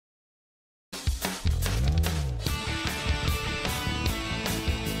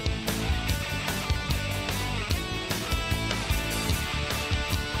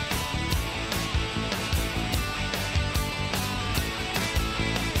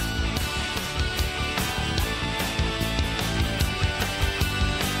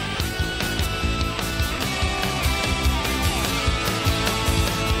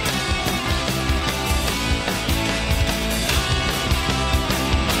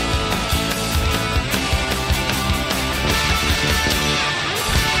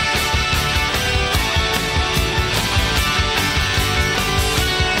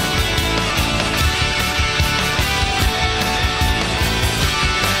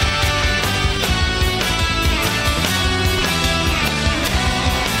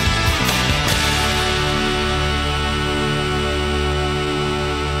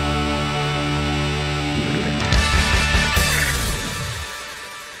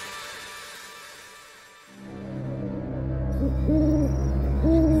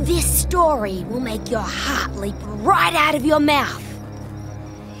story will make your heart leap right out of your mouth.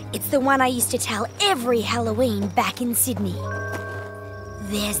 It's the one I used to tell every Halloween back in Sydney.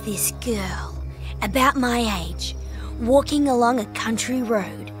 There's this girl, about my age, walking along a country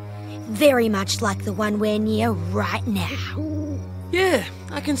road, very much like the one we're near right now. Yeah,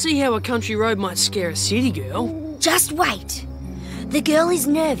 I can see how a country road might scare a city girl. Just wait. The girl is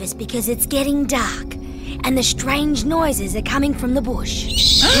nervous because it's getting dark and the strange noises are coming from the bush.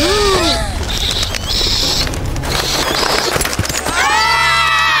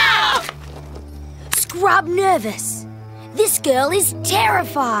 Scrub nervous. This girl is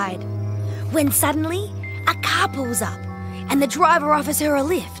terrified. When suddenly, a car pulls up and the driver offers her a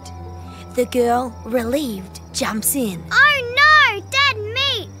lift. The girl, relieved, jumps in. Oh no, dead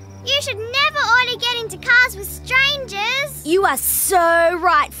meat! You should never order get into cars with strangers. You are so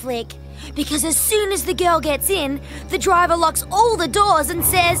right, Flick. Because as soon as the girl gets in, the driver locks all the doors and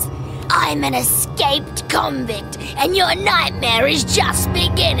says, "I'm an escaped convict and your nightmare is just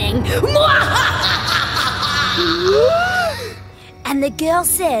beginning." And the girl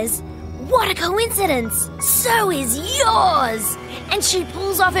says, "What a coincidence! So is yours!" And she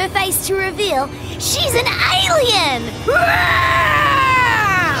pulls off her face to reveal she's an alien!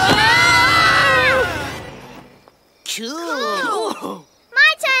 Cool.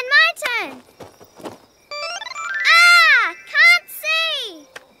 My turn! Ah! Can't see!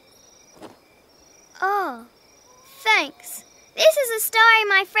 Oh, thanks. This is a story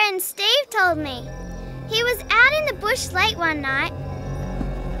my friend Steve told me. He was out in the bush late one night.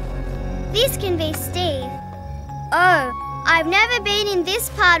 This can be Steve. Oh, I've never been in this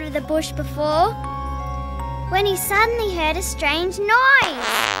part of the bush before. When he suddenly heard a strange noise.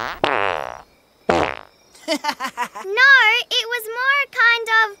 No, it was more a kind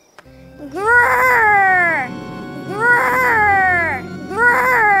of grrr, grrr,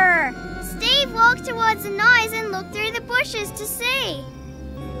 grrr. Steve walked towards the noise and looked through the bushes to see.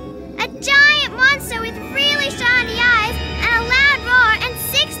 A giant monster with really shiny eyes and a loud roar and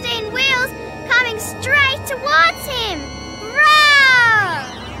 16 wheels coming straight towards him. Roar!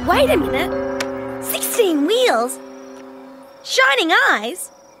 Wait a minute. 16 wheels? Shining eyes?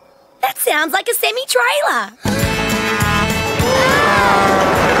 That sounds like a semi-trailer.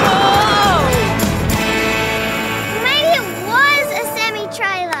 Maybe it was a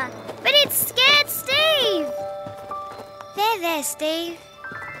semi-trailer, but it scared Steve. There, Steve.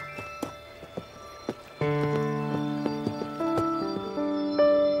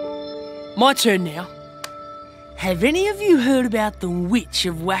 My turn now. Have any of you heard about the witch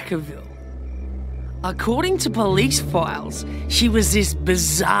of Wakkaville? According to police files, she was this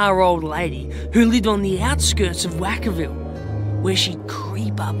bizarre old lady who lived on the outskirts of Wakkaville, where she'd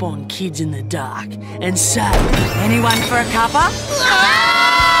creep up on kids in the dark and say, Anyone for a cuppa?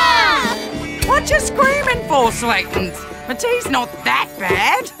 Ah! What you screaming for, sweetens? My tea's not that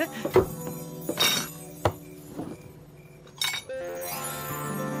bad.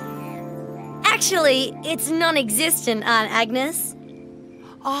 Actually, it's non-existent, Aunt Agnes.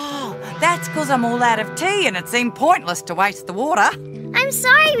 Oh, that's because I'm all out of tea and it seemed pointless to waste the water. I'm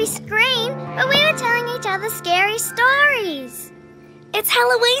sorry we screamed, but we were telling each other scary stories. It's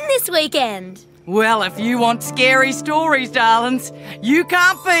Halloween this weekend. Well, if you want scary stories, darlings, you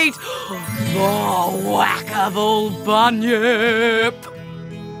can't beat the Wakkaville Bunyip.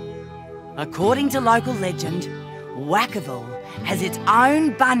 According to local legend, Wakkaville has its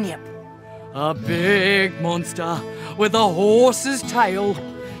own Bunyip. A big monster with a horse's tail,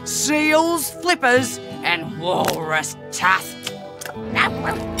 seal's flippers, and walrus tusks.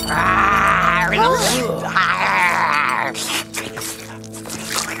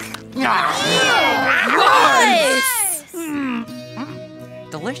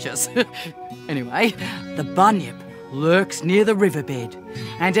 Delicious. Anyway, the Bunyip lurks near the riverbed,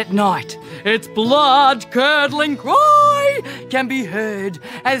 and at night its blood-curdling cry can be heard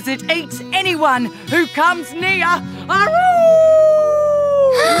as it eats anyone who comes near.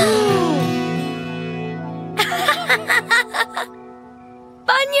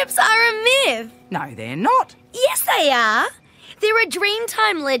 Bunyips are a myth. No, they're not. Yes, they are. They're a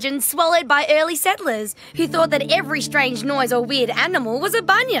Dreamtime legend swallowed by early settlers who thought that every strange noise or weird animal was a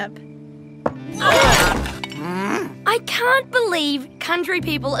bunyip. I can't believe country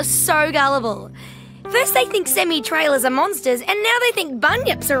people are so gullible. First they think semi-trailers are monsters and now they think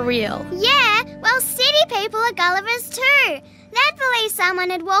bunyips are real. Yeah, well, city people are Gullivers too. They'd believe someone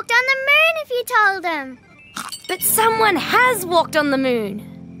had walked on the moon if you told them. But someone has walked on the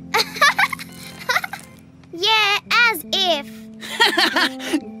moon. Yeah, as if.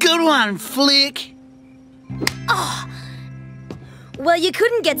 Good one, Flick. Well, you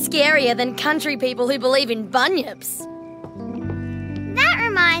couldn't get scarier than country people who believe in bunyips. That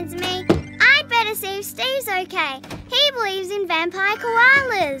reminds me, I'd better see if Steve's okay. He believes in vampire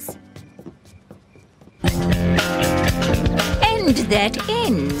koalas. And that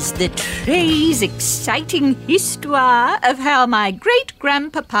ends the Trey's exciting histoire of how my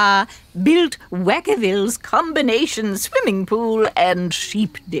great-grandpapa built Wakkaville's combination swimming pool and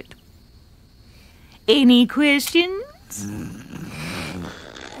sheep dip. Any questions?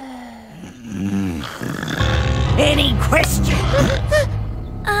 Any questions?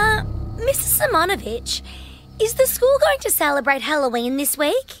 Mrs. Simonovich, is the school going to celebrate Halloween this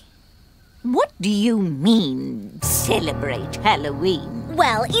week? What do you mean, celebrate Halloween?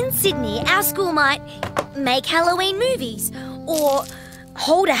 Well, in Sydney, our school might make Halloween movies, or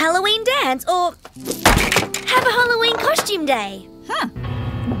hold a Halloween dance, or have a Halloween costume day.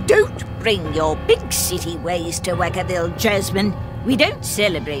 Don't bring your big city ways to Wakkaville, Jasmine. We don't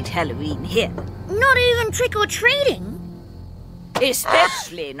celebrate Halloween here. Not even trick-or-treating?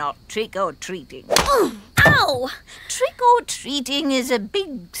 Especially not trick-or-treating. Ow! Trick-or-treating is a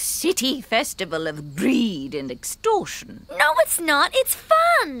big city festival of greed and extortion. No, it's not. It's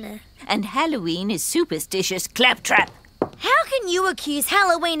fun. And Halloween is superstitious claptrap. How can you accuse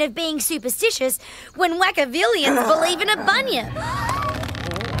Halloween of being superstitious when Wackavillians believe in a bunyip?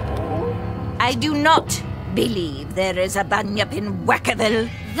 I do not believe there is a bunyip in Wakkaville.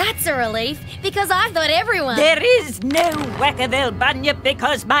 That's a relief, because I thought everyone... There is no Wakkaville bunyip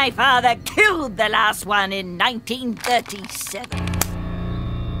because my father killed the last one in 1937.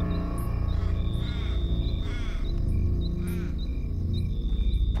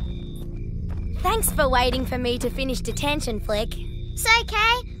 Thanks for waiting for me to finish detention, Flick. It's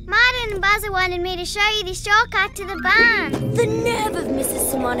okay. Martin and Buzzer wanted me to show you the shortcut to the barn. The nerve of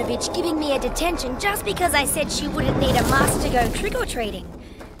Mrs. Simonovich giving me a detention just because I said she wouldn't need a mask to go trick-or-treating.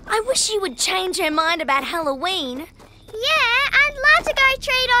 I wish she would change her mind about Halloween. Yeah, I'd love to go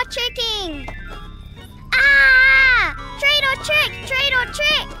treat-or-tricking. Ah! Treat-or-trick,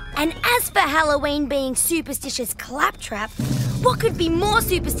 treat-or-trick. And as for Halloween being superstitious claptrap, what could be more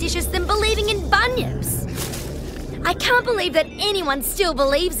superstitious than believing in bunyips? I can't believe that anyone still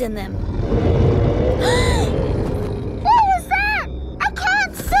believes in them. What was that? I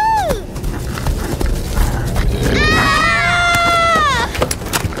can't see! Ah!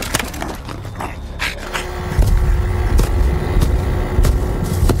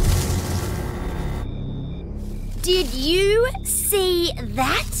 Did you see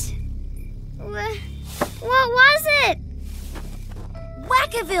that? What was it?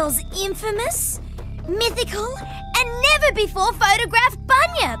 Wakkaville's infamous, mythical, and never before photographed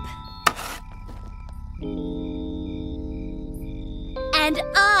bunyip. And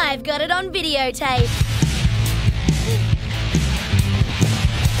I've got it on videotape.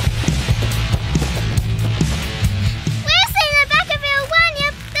 We've seen the Wakkaville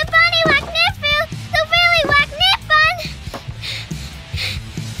bunyip, the bunny Wackniffil, the Willy Wackniffbun.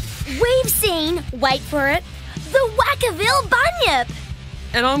 We've seen, wait for it, the Wakkaville bunyip.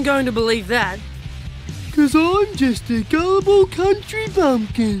 And I'm going to believe that, 'cause I'm just a gullible country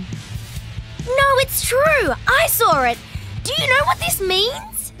bumpkin. No, it's true. I saw it. Do you know what this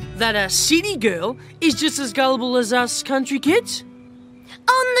means? That a city girl is just as gullible as us country kids?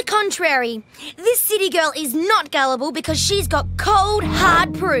 On the contrary, this city girl is not gullible because she's got cold,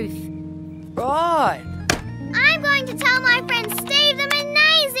 hard proof. Right. I'm going to tell my friend Steve the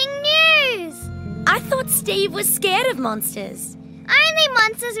amazing news. I thought Steve was scared of monsters. Only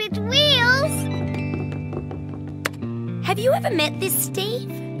monsters with wheels. Have you ever met this Steve?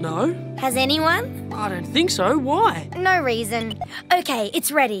 No, Has anyone? I don't think so. Why? No reason. Okay,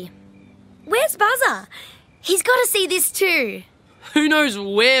 it's ready. Where's Buzzer? He's got to see this too. Who knows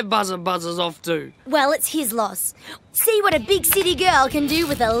where Buzzer's off to? Well, it's his loss. See what a big city girl can do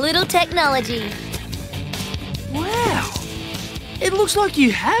with a little technology. Wow. It looks like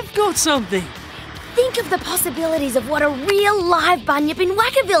you have got something. Think of the possibilities of what a real live bunyip in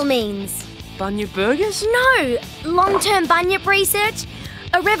Wakkaville means. Bunyip burgers? No, long-term bunyip research,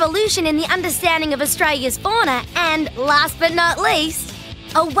 a revolution in the understanding of Australia's fauna, and last but not least,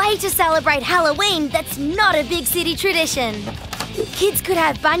 a way to celebrate Halloween that's not a big city tradition. Kids could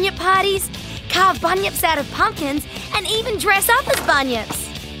have bunyip parties, carve bunyips out of pumpkins, and even dress up as bunyips.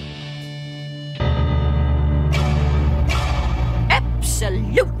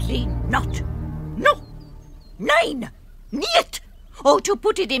 Absolutely not. No. Nein. Niet. Or to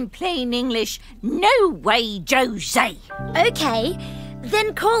put it in plain English, no way, Jose. Okay,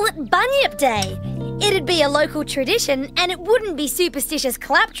 then call it Bunyip Day. It'd be a local tradition and it wouldn't be superstitious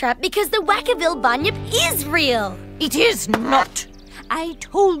claptrap because the Wakkaville bunyip is real. It is not. I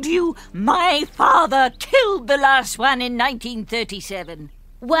told you my father killed the last one in 1937.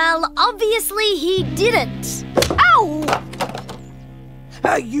 Well, obviously he didn't. Ow!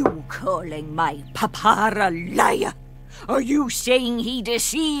 Are you calling my papa a liar? Are you saying he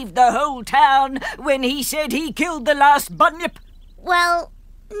deceived the whole town when he said he killed the last Bunyip? Well,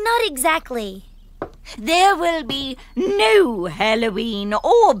 not exactly. There will be no Halloween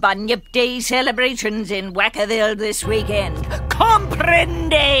or Bunyip Day celebrations in Wakkaville this weekend.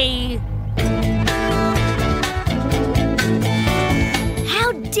 Comprende?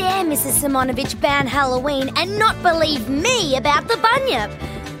 How dare Mrs. Simonovich ban Halloween and not believe me about the Bunyip?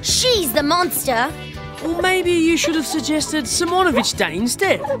 She's the monster. Or maybe you should have suggested Simonovich Day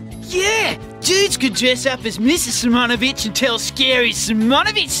instead. Yeah, dudes could dress up as Mrs. Simonovich and tell scary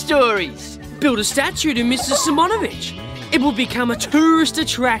Simonovich stories. Build a statue to Mrs. Simonovich. It will become a tourist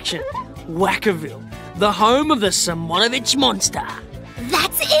attraction. Wakkaville, the home of the Simonovich monster.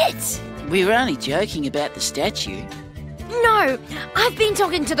 That's it! We were only joking about the statue. No, I've been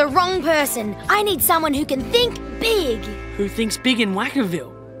talking to the wrong person. I need someone who can think big. Who thinks big in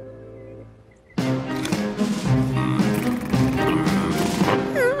Wakkaville?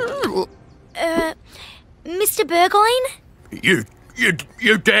 Mr. Burgoyne? You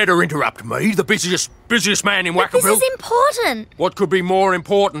dare to interrupt me, the busiest man in But Wakkaville? this is important. What could be more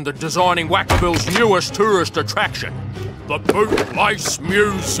important than designing Wakkaville's newest tourist attraction? The Bootlace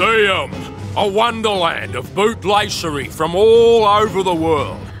Museum, a wonderland of bootlacery from all over the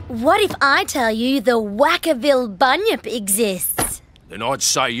world. What if I tell you the Wakkaville Bunyip exists? Then I'd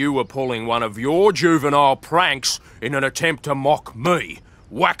say you were pulling one of your juvenile pranks in an attempt to mock me,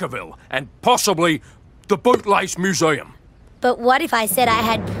 Wakkaville, and possibly the Bootlace Museum. But what if I said I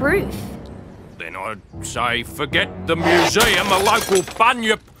had proof? Then I'd say forget the museum, a local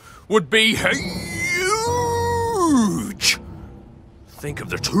Bunyip would be huge. Think of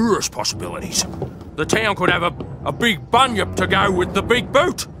the tourist possibilities. The town could have a big Bunyip to go with the big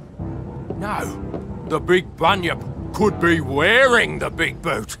boot. No, the big Bunyip could be wearing the big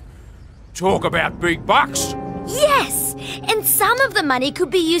boot. Talk about big bucks. Yes! And some of the money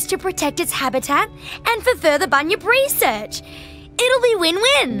could be used to protect its habitat and for further Bunyip research. It'll be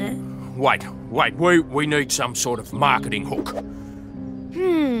win-win. Wait, we need some sort of marketing hook.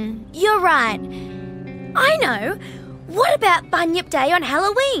 You're right. I know. What about Bunyip Day on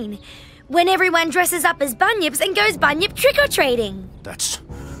Halloween? When everyone dresses up as Bunyips and goes Bunyip trick-or-treating. That's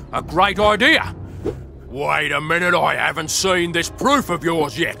a great idea. Wait a minute, I haven't seen this proof of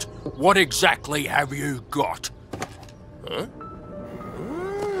yours yet. What exactly have you got? Huh?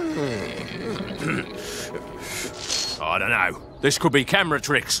 I don't know. This could be camera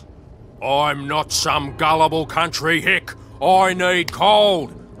tricks. I'm not some gullible country hick. I need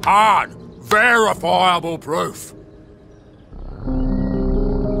cold, hard, verifiable proof.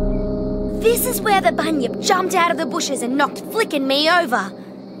 This is where the Bunyip jumped out of the bushes and knocked Flick and me over.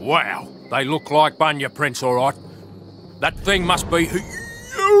 Wow, they look like Bunyip prints, all right. That thing must be huge.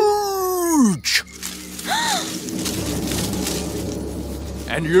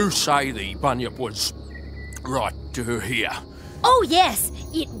 And you say the Bunyip was right to here. Oh yes,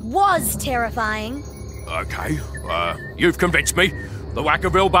 it was terrifying. Okay, you've convinced me. The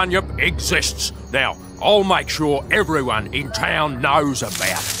Wakkaville Bunyip exists. Now, I'll make sure everyone in town knows about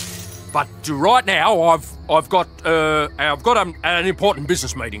it. But right now, I've got an important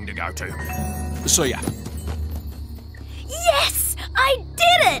business meeting to go to. See ya. Yes, I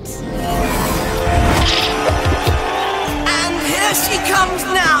did it! And here she comes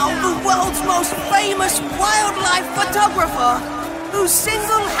now, the world's most famous wildlife photographer, who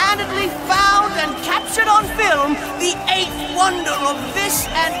single-handedly found and captured on film the eighth wonder of this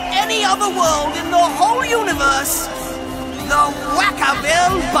and any other world in the whole universe, the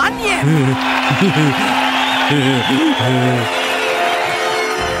Wakkaville Bunyip.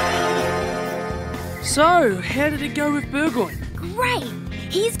 So, how did it go with Burgoyne? Great!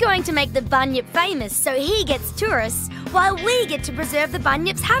 He's going to make the Bunyip famous so he gets tourists while we get to preserve the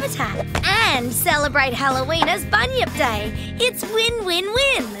Bunyip's habitat and celebrate Halloween as Bunyip Day. It's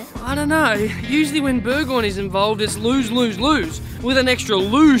win-win-win. I don't know. Usually when Burgoyne is involved, it's lose-lose-lose, with an extra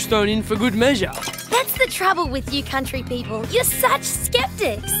lose thrown in for good measure. That's the trouble with you country people. You're such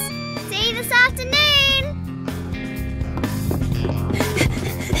skeptics. See you this afternoon.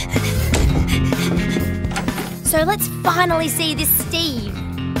 So let's finally see this Steve.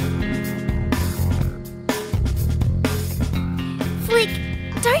 Flick,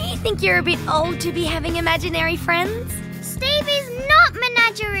 don't you think you're a bit old to be having imaginary friends? Steve is not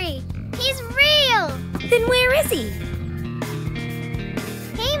menagerie. He's real. Then where is he?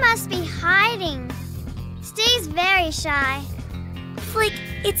 He must be hiding. Steve's very shy. Flick,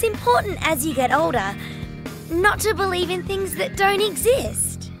 it's important as you get older not to believe in things that don't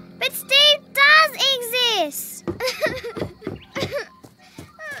exist. But Steve does exist.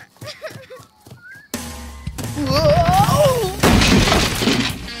 Whoa!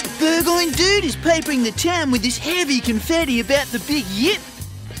 Burgoyne Dude is papering the town with this heavy confetti about the big Yip.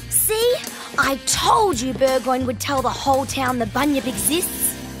 See? I told you Burgoyne would tell the whole town the Bunyip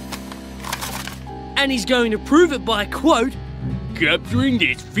exists. And he's going to prove it by, quote, capturing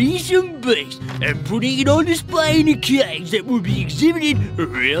this fearsome beast and putting it on display in a cage that will be exhibited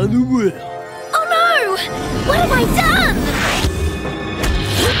around the world. Oh no! What have I done?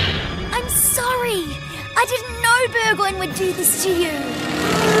 I'm sorry. I didn't know Burgoyne would do this to you.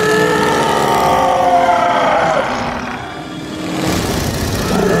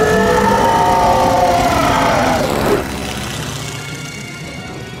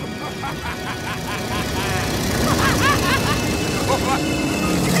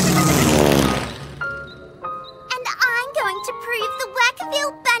 And I'm going to prove the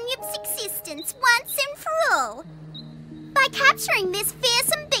Wakkaville Bunyip's existence once and for all. By capturing this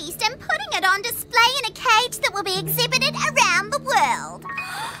fearsome beast and putting it on display in a cage that will be exhibited around the world.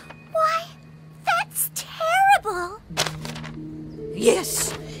 Why, that's terrible.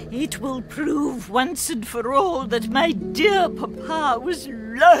 Yes, it will prove once and for all that my dear Papa was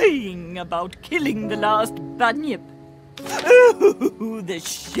lying about killing the last Bunyip. Oh, the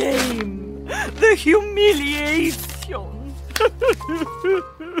shame, the humiliation. But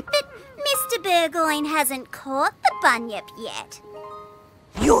Mr. Burgoyne hasn't caught the Bunyip yet.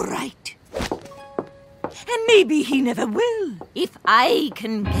 You're right. And maybe he never will, if I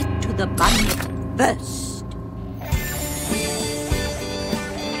can get to the Bunyip first.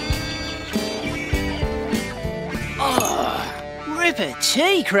 Ripper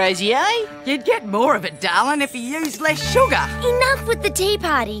tea, crazy, eh? You'd get more of it, darling, if you used less sugar. Enough with the tea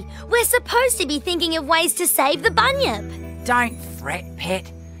party. We're supposed to be thinking of ways to save the Bunyip. Don't fret,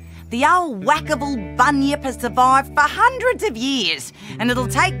 pet. The old Wakkaville Bunyip has survived for hundreds of years, and it'll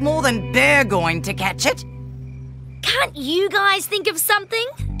take more than Burgoyne to catch it. Can't you guys think of something?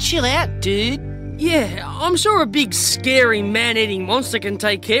 Chill out, dude. Yeah, I'm sure a big, scary, man-eating monster can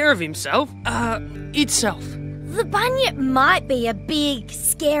take care of himself. Itself. The Bunyip might be a big,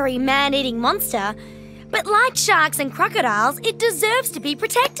 scary, man-eating monster, but like sharks and crocodiles, it deserves to be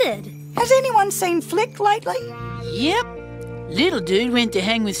protected. Has anyone seen Flick lately? Yep. Little dude went to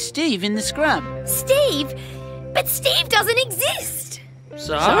hang with Steve in the scrub. Steve? But Steve doesn't exist.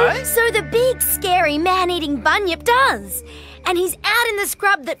 So? So the big, scary, man-eating Bunyip does. And he's out in the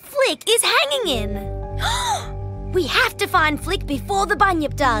scrub that Flick is hanging in. We have to find Flick before the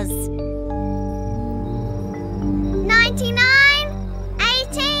Bunyip does. 99,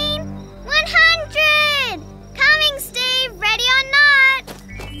 18, 100! Coming, Steve, ready or not?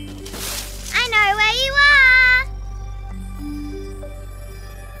 I know where you are.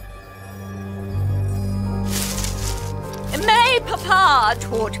 My Papa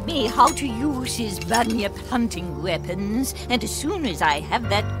taught me how to use his Bunyip hunting weapons, and as soon as I have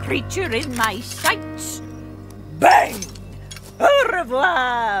that creature in my sights, bang! Au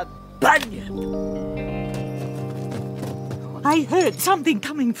revoir, Bunyip! I heard something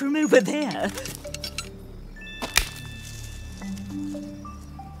coming from over there.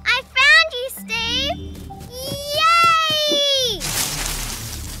 I found you, Steve! Yay!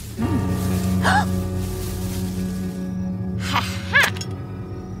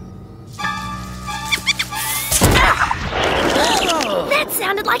 That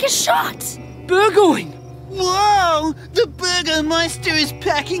sounded like a shot. Burgoyne! Whoa! The Burgomeister is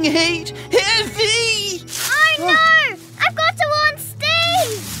packing heat! Heavy! Oh no! I've got to warn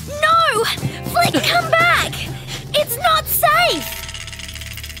Steve! No! Flick, come back! It's not safe!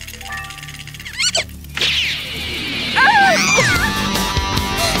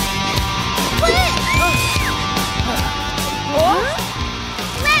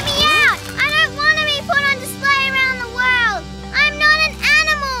 Let me out! I don't want to be put on display around the world! I'm not an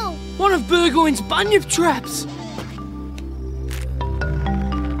animal! One of Burgoyne's Bunyip traps!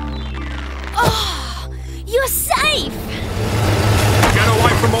 Oh, you're safe! Get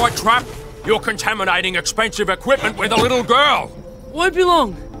away from my trap! You're contaminating expensive equipment with a little girl! Won't be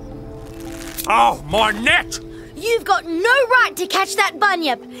long. Oh, my net! You've got no right to catch that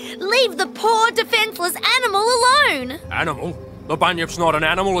Bunyip. Leave the poor, defenseless animal alone. Animal? The Bunyip's not an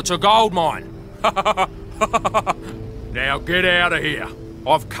animal, it's a gold mine. Now get out of here.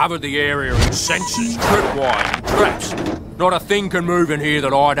 I've covered the area in sensors, tripwires and traps. Not a thing can move in here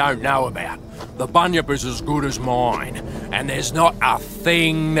that I don't know about. The Bunyip is as good as mine, and there's not a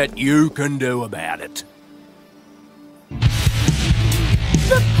thing that you can do about it.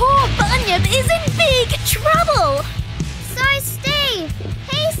 The poor Bunyip is in big trouble! So Steve,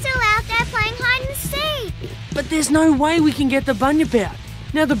 he's still out there playing hide and seek. But there's no way we can get the Bunyip out.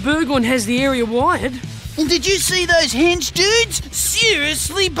 Now the Burgoyne has the area wired. And did you see those hench dudes?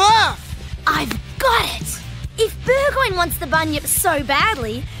 Seriously buff! I've got it! If Burgoyne wants the Bunyip so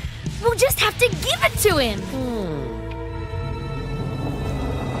badly, we'll just have to give it to him.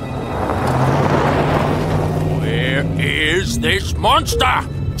 Where is this monster?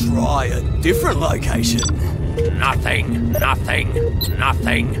 Try a different location. Nothing, nothing,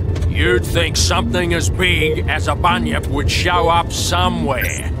 nothing. You'd think something as big as a Bunyip would show up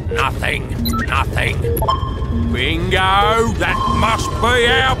somewhere. Nothing, nothing. Bingo! That must be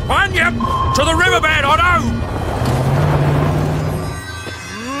our Bunyip! To the riverbed, Otto!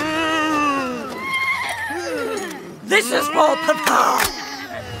 This is for Papa.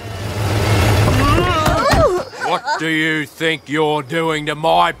 What do you think you're doing to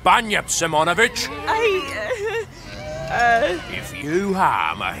my Bunyip, Simonovich? If you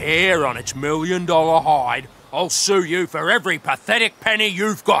harm a hair on its $1 million hide, I'll sue you for every pathetic penny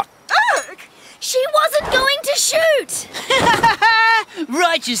you've got. She wasn't going to shoot!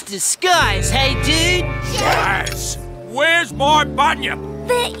 Righteous disguise, hey dude? Jazz! Where's my Bunyip?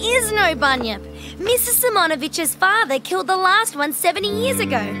 There is no Bunyip. Mrs. Simonovich's father killed the last one 70 years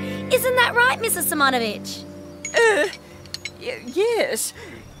ago. Isn't that right, Mrs. Simonovich? Yes.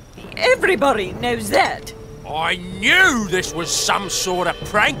 Everybody knows that. I knew this was some sort of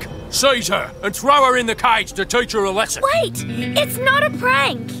prank. Seize her and throw her in the cage to teach her a lesson. Wait! It's not a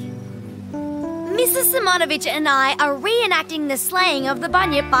prank! Mrs. Simonovich and I are reenacting the slaying of the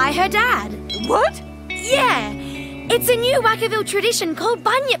Bunyip by her dad. What? Yeah, it's a new Wakkaville tradition called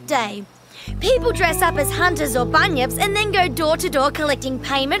Bunyip Day. People dress up as hunters or bunyips and then go door to door collecting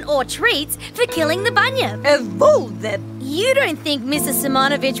payment or treats for killing the bunyip. Avoid them. You don't think Mrs.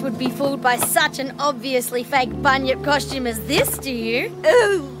 Simonovich would be fooled by such an obviously fake bunyip costume as this, do you?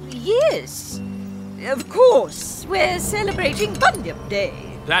 Oh, yes. Of course. We're celebrating Bunyip Day.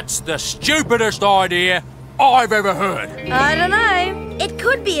 That's the stupidest idea I've ever heard. I don't know. It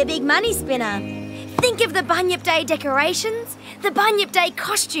could be a big money spinner. Think of the Bunyip Day decorations, the Bunyip Day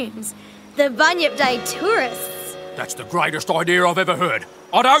costumes, the Bunyip Day tourists. That's the greatest idea I've ever heard.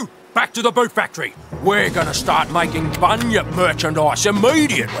 Otto, back to the boot factory. We're going to start making Bunyip merchandise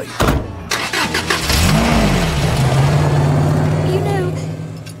immediately. You know,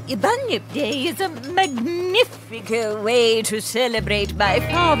 Bunyip Day is a magnificent way to celebrate my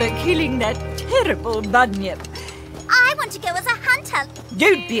father killing that terrible bunyip. I want to go as a hunter.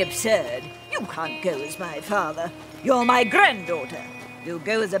 Don't be absurd. You can't go as my father. You're my granddaughter. You'll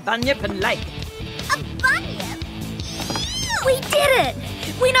go as a bunyip and like it. A bunyip? We did it!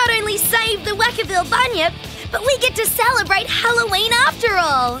 We not only saved the Wakkaville bunyip, but we get to celebrate Halloween after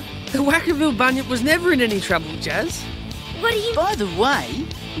all. The Wakkaville bunyip was never in any trouble, Jazz. What do you... By the way,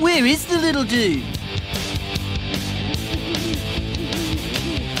 where is the little dude?